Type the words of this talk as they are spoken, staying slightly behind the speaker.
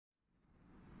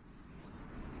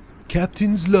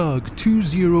Captain's log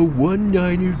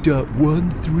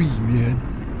 2019.13, man.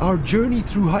 Our journey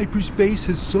through hyperspace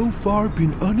has so far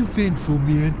been uneventful,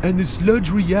 man, and the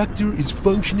sludge reactor is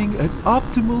functioning at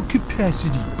optimal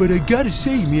capacity. But I gotta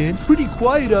say, man, pretty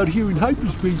quiet out here in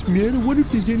hyperspace, man. I wonder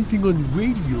if there's anything on the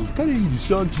radio. Kinda need a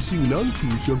song to sing along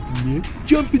to or something, man.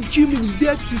 Jumpin' Jiminy,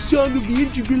 that's the song of the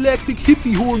intergalactic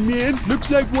hippie horn, man. Looks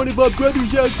like one of our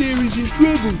brothers out there is in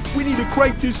trouble. We need to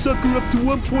crank this sucker up to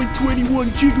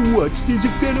 1.21 gigawatts. There's a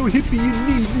fellow hippie in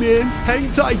need, man.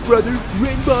 Hang tight, brother.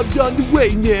 Rendog's on the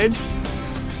way, man. Hey,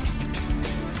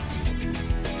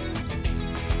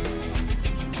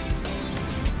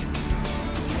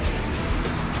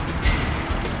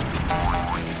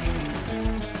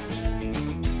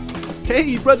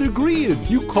 Brother Grian,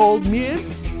 you called me in?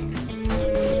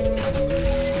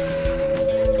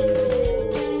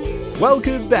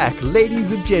 Welcome back,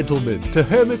 ladies and gentlemen, to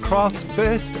HermitCraft's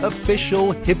first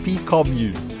official hippie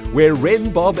commune, where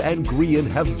Rendog and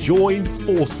Grian have joined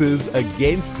forces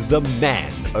against the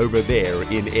man over there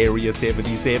in Area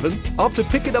 77. After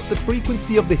picking up the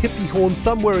frequency of the hippie horn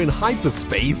somewhere in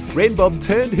hyperspace, Rendog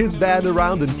turned his van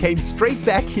around and came straight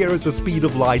back here at the speed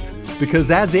of light,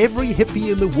 because as every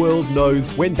hippie in the world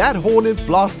knows, when that horn is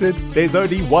blasted, there's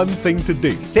only one thing to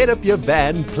do. Set up your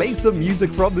van, play some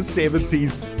music from the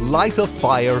 70s, light a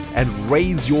fire, and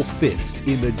raise your fist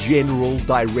in the general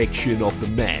direction of the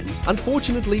man.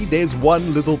 Unfortunately, there's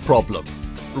one little problem.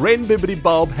 Ren Bibbidi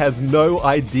Bob has no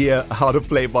idea how to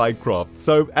play Minecraft,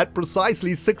 so at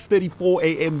precisely 6:34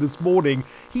 a.m. this morning,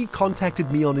 he contacted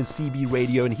me on his CB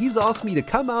radio and he's asked me to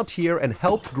come out here and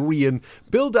help Grian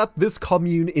build up this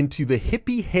commune into the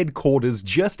hippie headquarters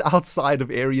just outside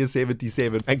of Area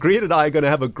 77. And Grian and I are going to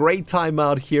have a great time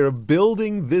out here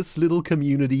building this little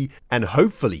community and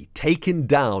hopefully taking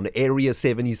down Area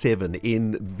 77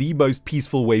 in the most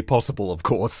peaceful way possible, of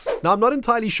course. Now, I'm not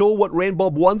entirely sure what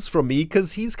Renbob wants from me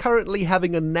because he's currently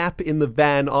having a nap in the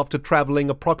van after traveling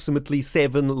approximately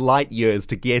 7 light years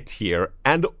to get here.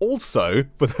 And also,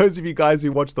 for those of you guys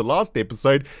who watched the last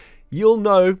episode, you'll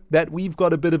know that we've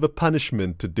got a bit of a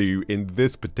punishment to do in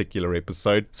this particular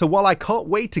episode. So while I can't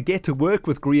wait to get to work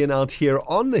with Grian out here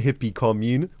on the hippie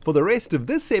commune, for the rest of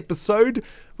this episode,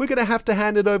 we're going to have to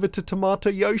hand it over to Tomato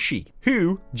Yoshi,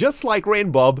 who, just like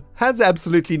Renbob, has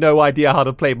absolutely no idea how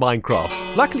to play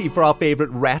Minecraft. Luckily for our favorite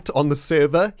rat on the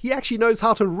server, he actually knows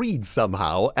how to read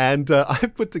somehow, and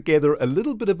I've put together a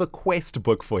little bit of a quest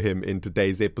book for him in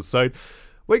today's episode.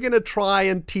 We're going to try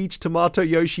and teach Tomato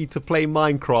Yoshi to play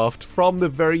Minecraft from the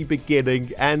very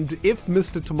beginning, and if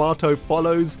Mr. Tomato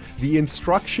follows the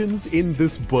instructions in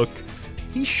this book,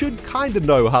 he should kind of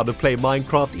know how to play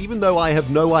Minecraft, even though I have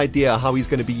no idea how he's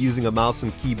going to be using a mouse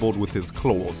and keyboard with his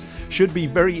claws. Should be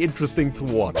very interesting to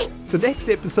watch. So next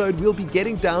episode, we'll be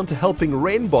getting down to helping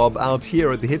Renbob out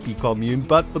here at the hippie commune,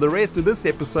 but for the rest of this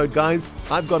episode, guys,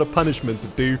 I've got a punishment to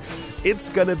do. It's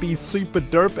gonna be super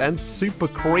derp and super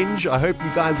cringe. I hope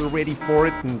you guys are ready for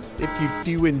it, and if you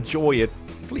do enjoy it,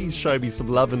 please show me some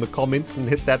love in the comments and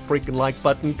hit that freaking like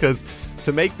button, because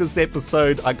to make this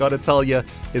episode, I gotta tell you,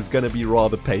 is gonna be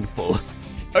rather painful.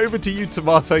 Over to you,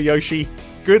 Tomato Yoshi.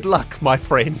 Good luck, my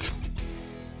friend.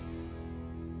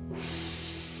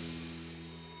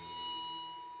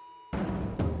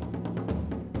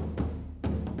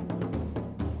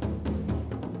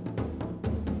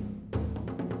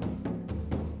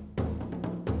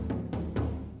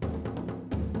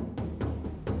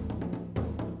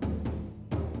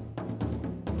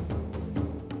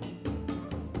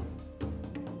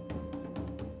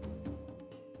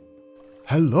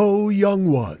 Hello, young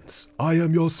ones. I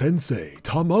am your sensei,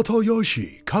 Tomato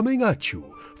Yoshi, coming at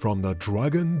you from the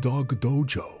Dog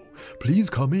Dojo. Please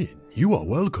come in. You are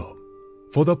welcome.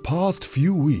 For the past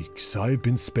few weeks, I've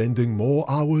been spending more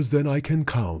hours than I can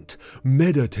count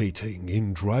meditating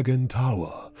in Dragon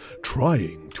Tower,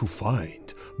 trying to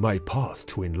find my path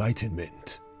to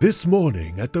enlightenment. This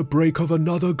morning, at the break of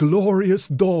another glorious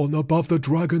dawn above the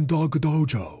Dog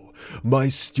Dojo, my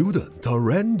student, a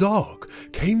Rendog,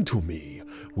 came to me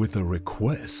with a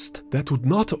request that would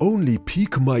not only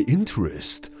pique my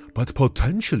interest, but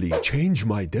potentially change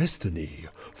my destiny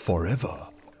forever.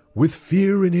 With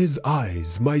fear in his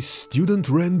eyes, my student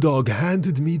Rendog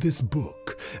handed me this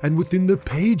book, and within the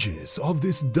pages of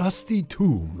this dusty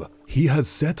tomb, he has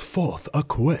set forth a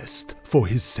quest for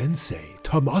his sensei,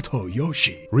 Tomato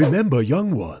Yoshi. Remember,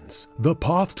 young ones, the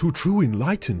path to true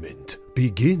enlightenment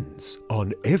begins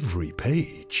on every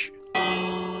page.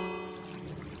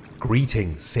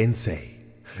 Greetings, Sensei.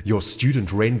 Your student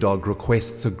Rendog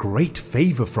requests a great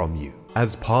favor from you.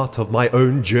 As part of my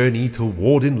own journey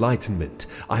toward enlightenment,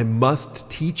 I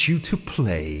must teach you to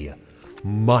play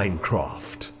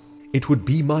Minecraft. It would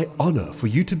be my honor for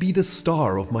you to be the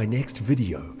star of my next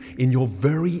video in your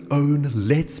very own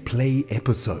Let's Play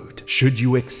episode. Should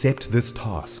you accept this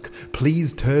task,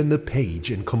 please turn the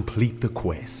page and complete the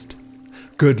quest.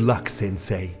 Good luck,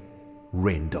 Sensei.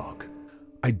 Rendog.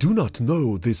 I do not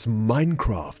know this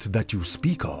Minecraft that you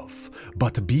speak of,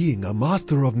 but being a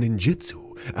master of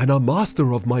ninjutsu and a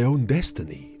master of my own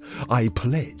destiny, I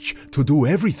pledge to do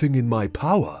everything in my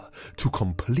power to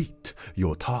complete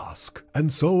your task.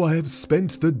 And so I have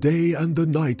spent the day and the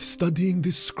night studying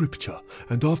this scripture,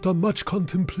 and after much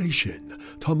contemplation,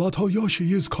 Tomato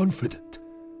Yoshi is confident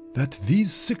that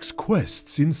these 6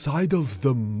 quests inside of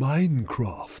the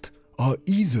Minecraft are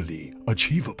easily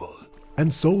achievable.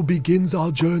 And so begins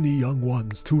our journey, young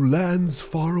ones, to lands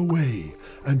far away,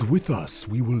 and with us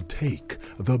we will take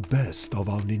the best of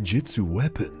our ninjutsu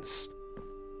weapons.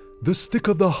 The stick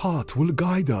of the heart will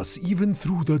guide us even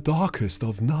through the darkest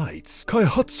of nights.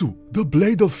 Kaihatsu, the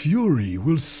blade of fury,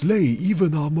 will slay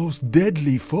even our most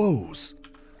deadly foes.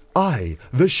 I,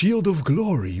 the shield of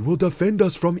glory, will defend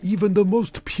us from even the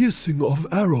most piercing of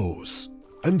arrows.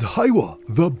 And Haiwa,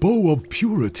 the bow of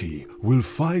purity, will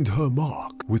find her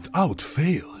mark without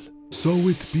fail. So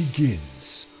it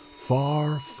begins,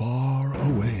 far, far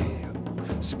away.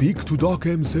 Speak to Doc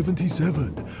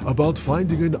M77 about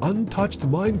finding an untouched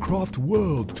Minecraft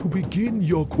world to begin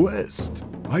your quest.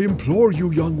 I implore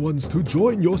you, young ones, to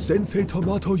join your Sensei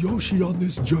Tomato Yoshi on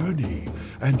this journey.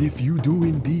 And if you do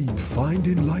indeed find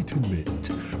enlightenment,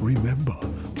 remember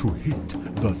to hit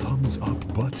the thumbs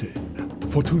up button.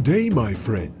 For today, my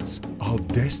friends, our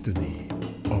destiny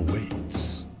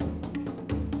awaits.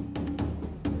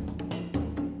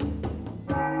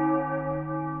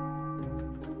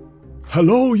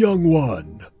 Hello, young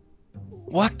one.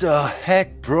 What the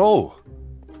heck, bro?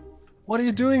 What are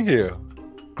you doing here?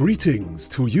 Greetings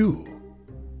to you.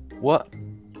 What?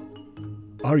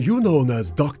 Are you known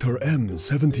as Dr.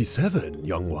 M77,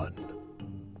 young one?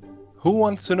 Who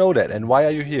wants to know that, and why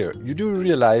are you here? You do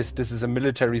realize this is a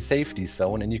military safety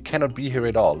zone and you cannot be here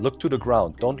at all. Look to the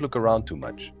ground. Don't look around too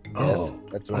much. Yes, oh,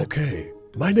 that's right. Okay.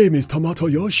 My name is Tomato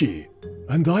Yoshi,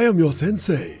 and I am your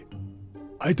sensei.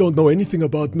 I don't know anything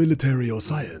about military or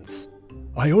science.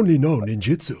 I only know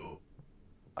ninjutsu.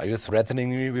 Are you threatening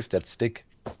me with that stick?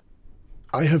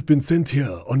 I have been sent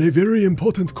here on a very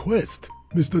important quest,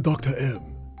 Mr. Dr.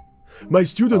 M. My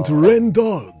student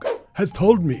Rendog has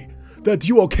told me that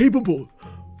you are capable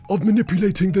of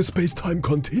manipulating the space-time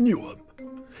continuum.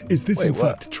 Is this in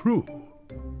fact true?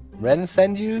 Ren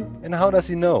sent you? And how does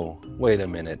he know? Wait a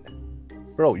minute.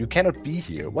 Bro, you cannot be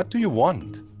here. What do you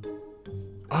want?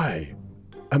 I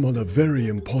am on a very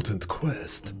important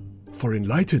quest for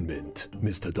enlightenment,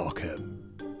 Mr. Doc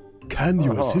M. Can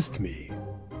you assist me?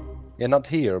 Yeah, not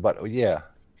here, but yeah,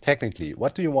 technically.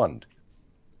 What do you want?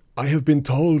 I have been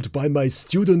told by my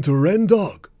student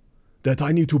Rendog that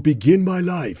I need to begin my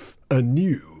life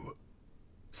anew,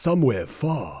 somewhere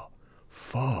far,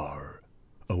 far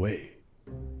away.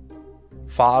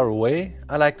 Far away?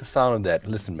 I like the sound of that.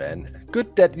 Listen, man.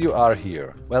 Good that you are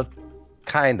here. Well,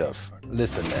 kind of.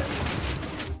 Listen, man.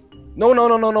 No,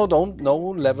 don't. No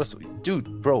levers.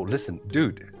 Dude, bro, listen.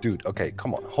 Dude. Okay,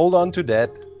 come on. Hold on to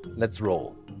that. Let's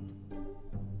roll.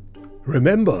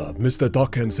 Remember, Mr.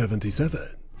 Doc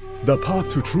M77, the path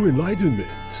to true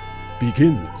enlightenment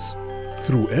begins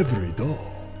through every door.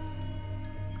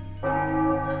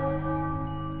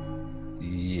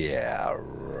 Yeah,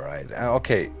 right.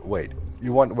 Okay, wait.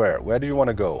 You want where? Where do you want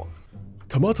to go?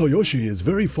 Tomato Yoshi is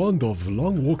very fond of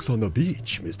long walks on the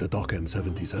beach, Mr. Doc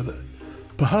M77.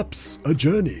 Perhaps a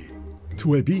journey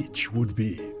to a beach would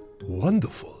be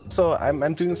wonderful. So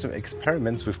I'm doing some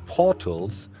experiments with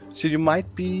portals, so you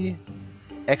might be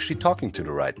actually talking to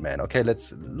the right man. Okay,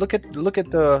 let's look at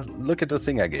the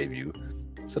thing I gave you.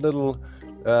 It's a little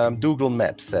Google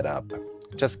Maps setup.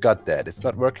 Just got that. It's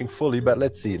not working fully, but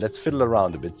let's see. Let's fiddle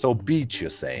around a bit. So beach, you're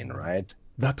saying, right?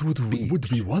 That would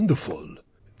be wonderful.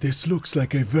 This looks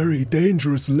like a very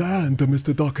dangerous land,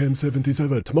 Mr. Doc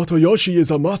M77. Tomato Yoshi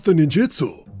is a master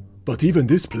ninjutsu, but even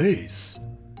this place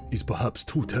is perhaps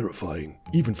too terrifying,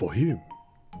 even for him.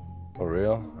 For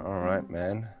real? Alright,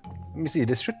 man. Let me see.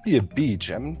 This should be a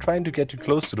beach. I'm trying to get you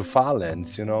close to the far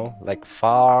lands, you know? Like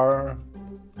far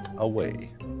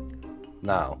away.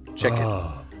 Now, check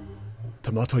it.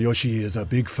 Tomato Yoshi is a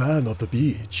big fan of the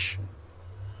beach.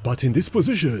 But in this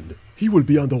position, he will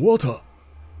be underwater.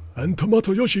 And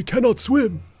Tomato Yoshi cannot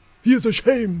swim. He is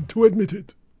ashamed to admit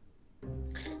it.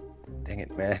 Dang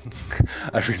it, man.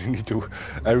 I really need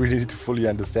to fully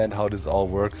understand how this all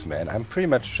works, man. I'm pretty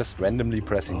much just randomly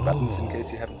pressing buttons in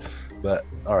case you haven't. But,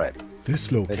 alright.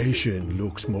 This location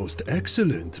looks most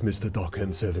excellent, Mr. Doc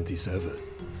M77.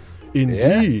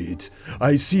 Indeed,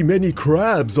 I see many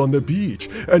crabs on the beach,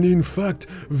 and in fact,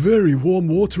 very warm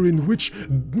water in which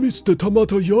Mr.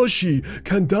 Tomato Yoshi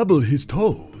can dabble his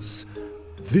toes.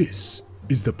 This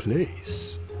is the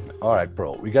place. Alright,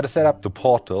 bro, we gotta set up the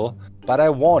portal, but I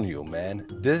warn you, man,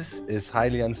 this is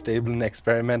highly unstable and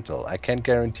experimental. I can't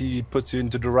guarantee it puts you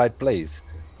into the right place.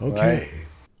 Okay. Right?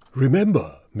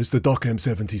 Remember, Mr. Doc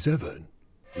M77.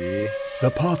 Yeah.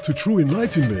 The path to true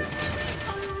enlightenment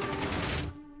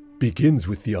begins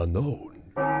with the unknown.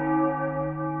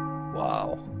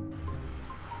 Wow.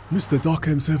 Mr. Doc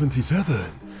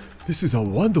M77, this is a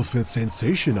wonderful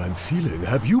sensation I'm feeling.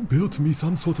 Have you built me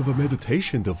some sort of a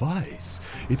meditation device?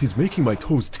 It is making my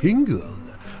toes tingle.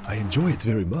 I enjoy it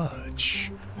very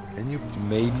much. Can you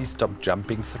maybe stop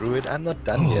jumping through it? I'm not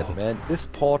done yet, man. This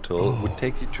portal would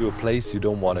take you to a place you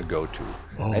don't want to go to.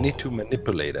 I need to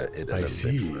manipulate it a little bit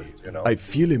first, you know? I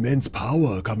feel immense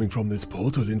power coming from this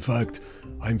portal. In fact,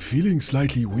 I'm feeling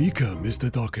slightly weaker, Mr.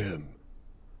 Doc M.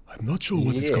 I'm not sure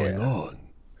what is going on.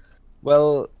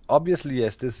 Well, obviously,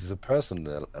 yes, this is a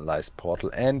personalized portal,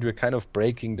 and we're kind of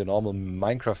breaking the normal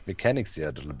Minecraft mechanics here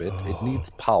a little bit. It needs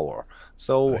power.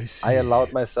 So I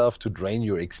allowed myself to drain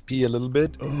your XP a little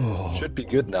bit. Should be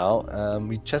good now.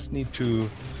 We just need to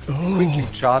quickly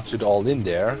charge it all in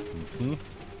there.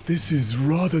 This is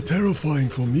rather terrifying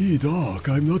for me, Doc.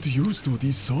 I'm not used to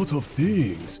these sort of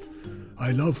things.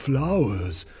 I love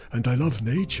flowers, and I love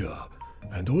nature.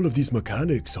 And all of these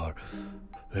mechanics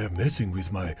they're messing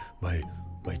with my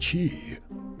chi,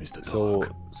 Mr.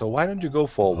 Doc. So why don't you go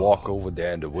for a walk over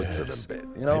there in the woods a little bit?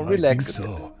 You know, relax a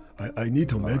bit. I need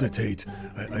to meditate.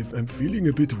 I'm feeling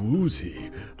a bit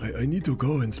woozy. I need to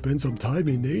go and spend some time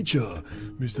in nature,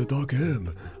 Mr. Doc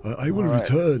M. I will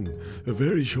return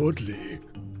very shortly.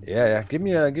 Yeah. Give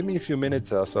me a few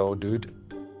minutes or so, dude.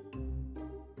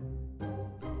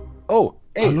 Oh,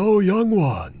 hey. Hello, young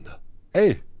one.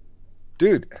 Hey,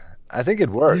 dude. I think it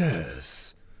worked.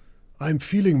 Yes. I'm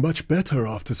feeling much better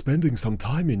after spending some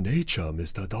time in nature,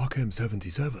 Mr. Doc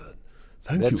M77.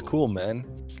 Thank you. That's cool, man.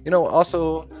 You know,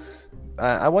 also,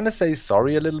 I want to say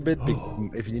sorry a little bit,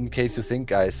 if in case you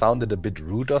think I sounded a bit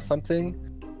rude or something.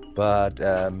 But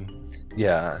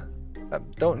yeah,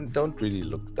 don't really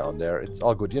look down there. It's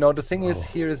all good. You know, the thing is,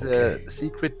 here is a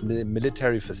secret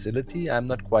military facility. I'm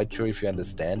not quite sure if you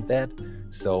understand that.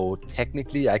 So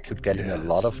technically, I could get in a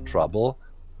lot of trouble.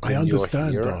 I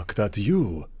understand, Doc, that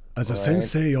you, as a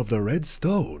sensei of the Red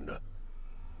Stone,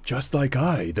 just like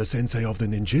I, the sensei of the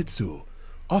ninjutsu,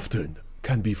 often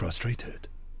can be frustrated.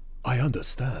 I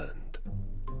understand.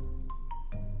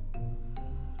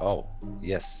 Oh,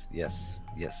 yes,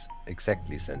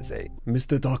 exactly, sensei.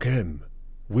 Mr. Doc M,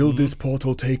 will this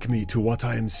portal take me to what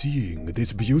I am seeing,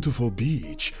 this beautiful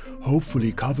beach,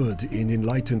 hopefully covered in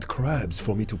enlightened crabs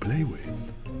for me to play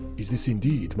with? Is this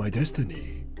indeed my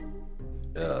destiny?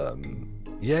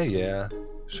 Yeah.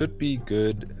 Should be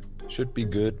good.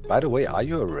 By the way, are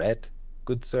you a rat,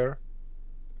 good sir?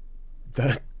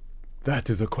 That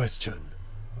is a question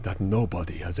that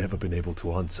nobody has ever been able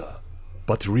to answer.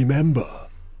 But remember,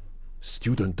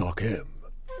 Student Doc M,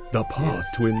 the path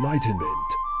to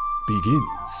enlightenment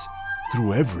begins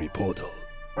through every portal.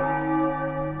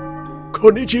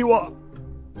 Konnichiwa!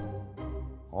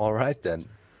 Alright then.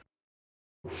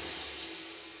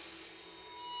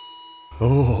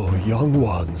 Oh, young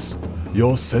ones,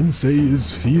 your sensei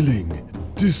is feeling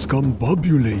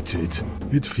discombobulated.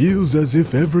 It feels as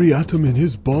if every atom in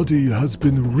his body has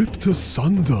been ripped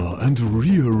asunder and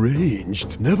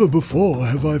rearranged. Never before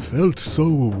have I felt so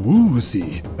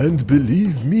woozy. And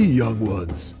believe me, young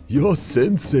ones, your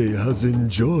sensei has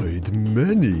enjoyed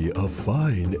many a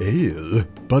fine ale.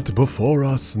 But before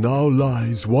us now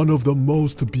lies one of the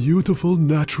most beautiful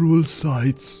natural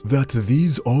sights that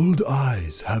these old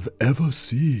eyes have ever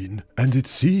seen. And it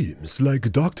seems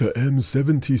like Dr.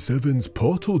 M77's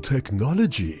portal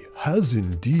technology has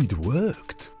indeed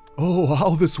worked. Oh,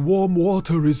 how this warm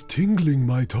water is tingling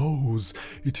my toes.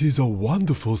 It is a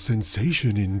wonderful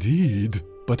sensation indeed.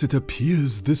 But it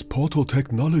appears this portal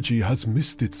technology has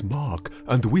missed its mark,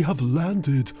 and we have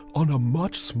landed on a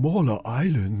much smaller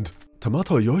island.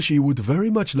 Tomato Yoshi would very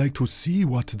much like to see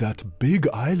what that big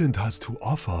island has to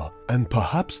offer, and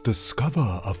perhaps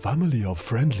discover a family of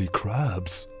friendly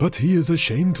crabs. But he is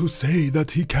ashamed to say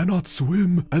that he cannot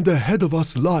swim, and ahead of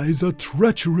us lies a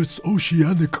treacherous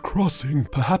oceanic crossing.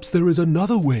 Perhaps there is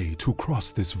another way to cross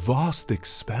this vast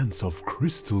expanse of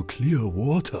crystal clear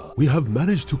water. We have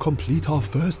managed to complete our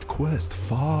first quest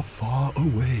far, far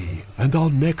away, and our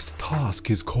next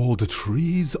task is called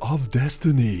Trees of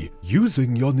Destiny.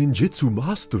 Using your ninjutsu ninjutsu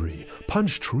mastery,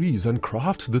 punch trees and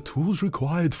craft the tools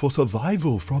required for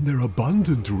survival from their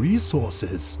abundant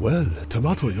resources. Well,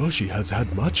 Tomato Yoshi has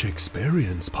had much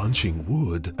experience punching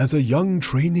wood. As a young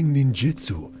training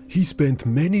ninjutsu, he spent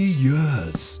many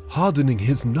years hardening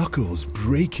his knuckles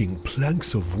breaking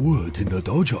planks of wood in the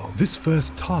dojo. This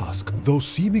first task, though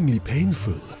seemingly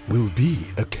painful, will be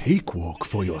a cakewalk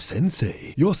for your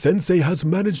sensei. Your sensei has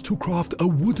managed to craft a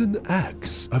wooden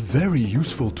axe, a very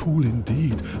useful tool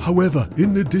indeed. However,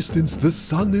 in the distance the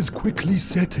sun is quickly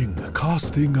setting,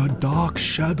 casting a dark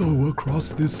shadow across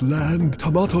this land.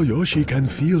 Tomato Yoshi can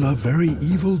feel a very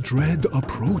evil dread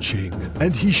approaching,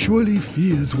 and he surely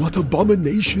fears what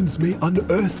abominations may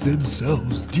unearth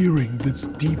themselves during this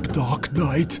deep dark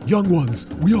night. Young ones,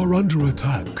 we are under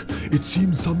attack. It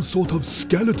seems some sort of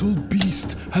skeletal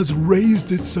beast has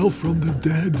raised itself from the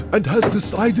dead and has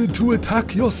decided to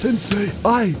attack your sensei.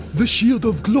 I, the shield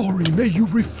of glory, may you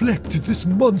reflect this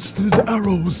monster's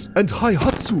arrows, and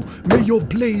Haihatsu, may your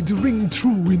blade ring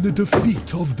true in the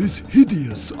defeat of this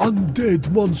hideous undead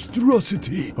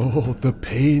monstrosity. Oh, the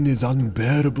pain is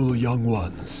unbearable, young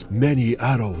ones. Many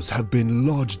arrows have been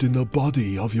lodged in the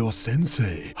body of your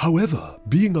sensei. However,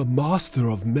 being a master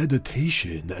of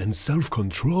meditation and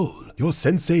self-control, your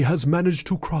sensei has managed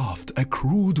to craft a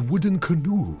crude wooden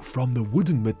canoe from the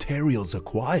wooden materials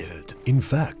acquired. In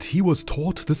fact, he was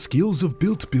taught the skills of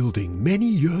building many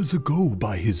years ago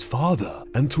by his father,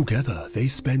 and together they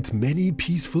spent many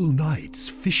peaceful nights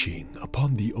fishing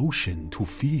upon the ocean to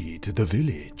feed the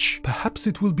village. Perhaps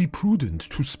it will be prudent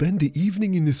to spend the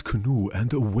evening in this canoe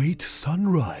and await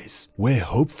sunrise, where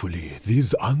hopefully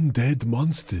these undead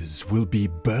monsters will be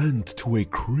burnt to a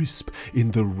crisp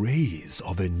in the rays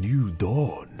of a new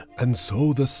dawn. And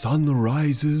so the sun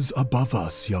rises above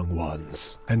us, young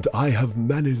ones, and I have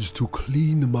managed to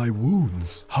clean my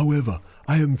wounds. However,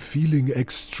 I am feeling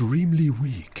extremely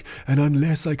weak, and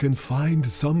unless I can find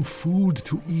some food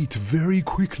to eat very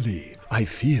quickly, I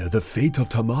fear the fate of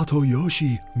Tomato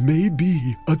Yoshi may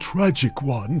be a tragic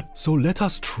one. So let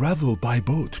us travel by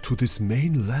boat to this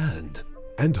main land,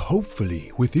 and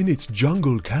hopefully within its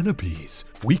jungle canopies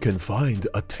we can find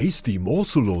a tasty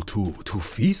morsel or two to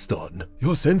feast on.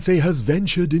 Your sensei has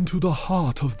ventured into the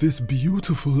heart of this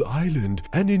beautiful island,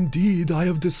 and indeed I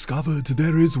have discovered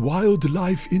there is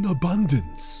wildlife in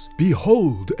abundance.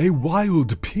 Behold, a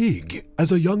wild pig!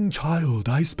 As a young child,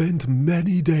 I spent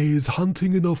many days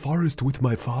hunting in the forest with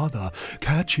my father,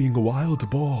 catching wild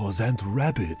boars and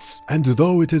rabbits. And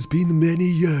though it has been many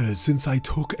years since I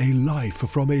took a life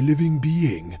from a living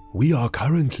being, we are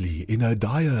currently in a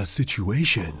dire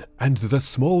situation, and the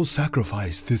small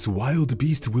sacrifice this wild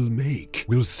beast will make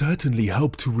will certainly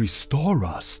help to restore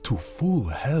us to full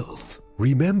health.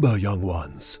 Remember, young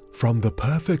ones, from the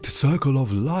perfect circle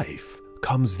of life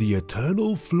comes the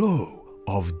eternal flow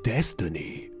of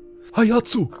destiny.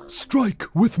 Hayatsu, strike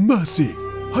with mercy!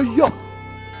 Hiya!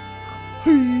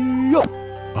 Hiya!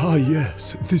 Ah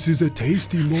yes, this is a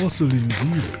tasty morsel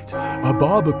indeed. A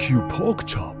barbecue pork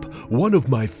chop, one of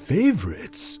my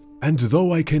favorites. And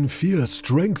though I can feel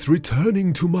strength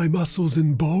returning to my muscles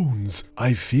and bones,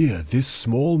 I fear this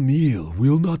small meal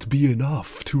will not be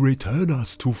enough to return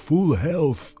us to full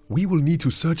health. We will need to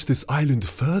search this island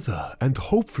further and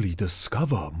hopefully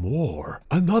discover more.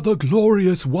 Another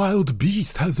glorious wild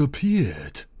beast has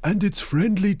appeared, and its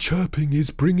friendly chirping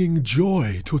is bringing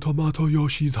joy to Tomato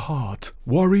Yoshi's heart.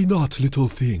 Worry not, little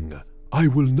thing. I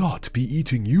will not be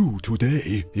eating you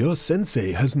today. Your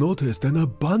sensei has noticed an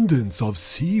abundance of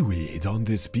seaweed on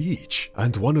this beach,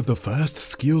 and one of the first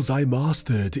skills I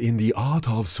mastered in the art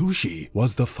of sushi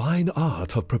was the fine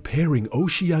art of preparing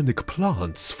oceanic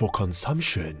plants for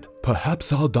consumption.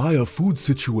 Perhaps our dire food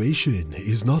situation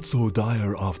is not so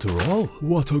dire after all.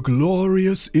 What a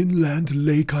glorious inland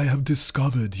lake I have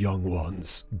discovered, young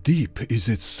ones. Deep is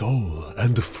its soul,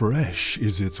 and fresh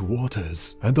is its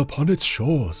waters, and upon its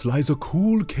shores lies a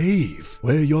cool cave,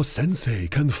 where your sensei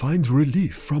can find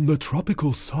relief from the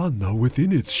tropical sun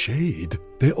within its shade.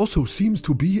 There also seems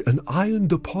to be an iron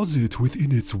deposit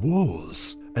within its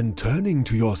walls. And turning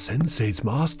to your sensei's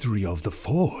mastery of the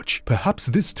forge, perhaps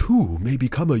this too may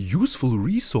become a useful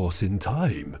resource in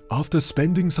time. After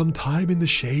spending some time in the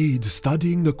shade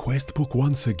studying the quest book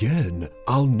once again,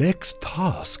 our next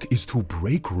task is to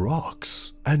break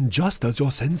rocks. And just as your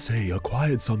sensei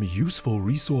acquired some useful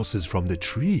resources from the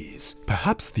trees,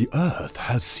 perhaps the earth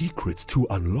has secrets to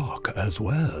unlock as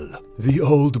well. The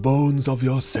old bones of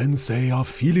your sensei are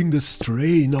feeling the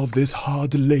strain of this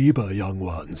hard labor, young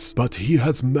ones, but he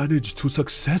has managed to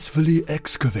successfully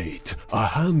excavate a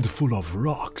handful of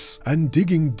rocks, and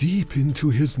digging deep into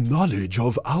his knowledge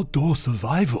of outdoor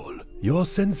survival, Your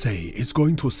sensei is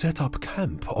going to set up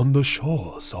camp on the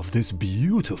shores of this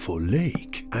beautiful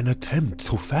lake and attempt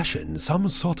to fashion some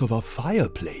sort of a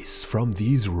fireplace from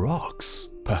these rocks.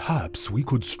 Perhaps we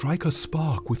could strike a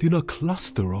spark within a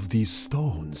cluster of these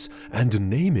stones and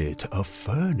name it a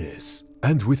furnace.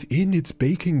 And within its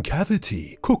baking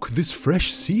cavity, cook this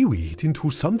fresh seaweed into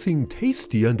something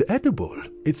tasty and edible.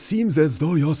 It seems as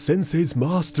though your sensei's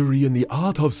mastery in the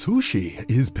art of sushi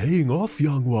is paying off,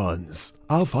 young ones.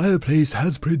 Our fireplace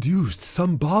has produced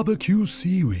some barbecue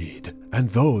seaweed, and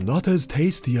though not as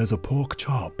tasty as a pork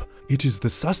chop, it is the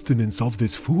sustenance of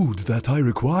this food that I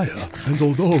require, and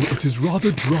although it is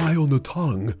rather dry on the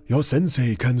tongue, your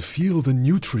sensei can feel the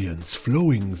nutrients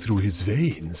flowing through his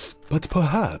veins. But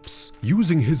perhaps,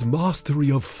 using his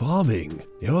mastery of farming,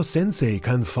 your sensei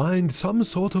can find some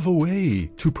sort of a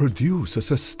way to produce a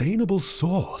sustainable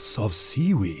source of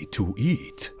seaweed to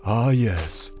eat. Ah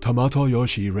yes, Tomato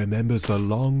Yoshi remembers the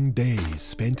long days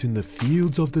spent in the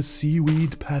fields of the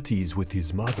seaweed patties with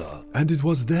his mother, and it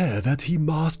was there that he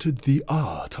mastered the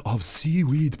art of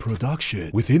seaweed production.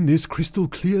 Within this crystal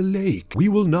clear lake, we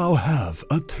will now have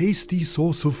a tasty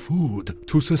source of food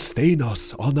to sustain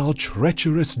us on our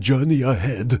treacherous journey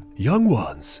ahead. Young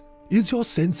ones, is your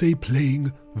sensei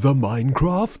playing the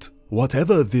Minecraft?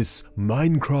 Whatever this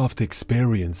Minecraft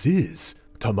experience is,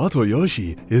 Tomato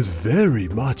Yoshi is very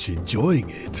much enjoying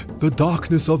it. The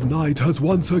darkness of night has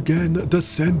once again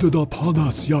descended upon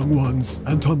us, young ones,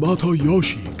 and Tomato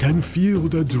Yoshi can feel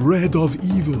the dread of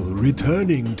evil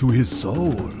returning to his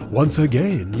soul. Once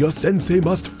again, your sensei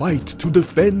must fight to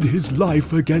defend his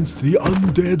life against the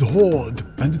undead horde,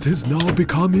 and it has now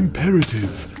become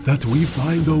imperative that we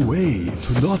find a way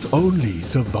to not only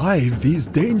survive these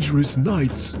dangerous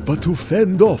nights, but to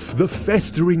fend off the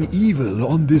festering evil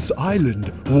on this island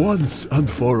once and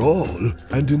for all.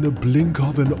 And in the blink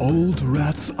of an old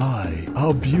rat's eye,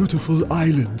 our beautiful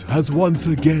island has once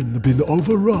again been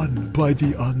overrun by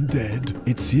the undead.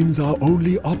 It seems our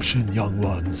only option, young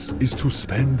ones, is to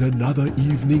spend another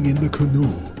evening in the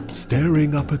canoe,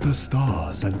 staring up at the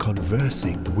stars and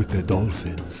conversing with the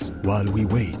dolphins, while we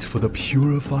wait for the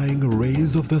purifying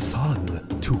rays of the sun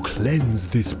to cleanse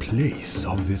this place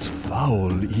of this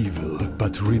foul evil.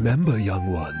 But remember,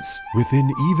 young ones, within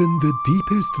even the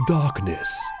deepest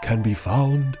darkness can be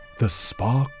found the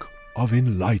spark of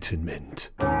enlightenment.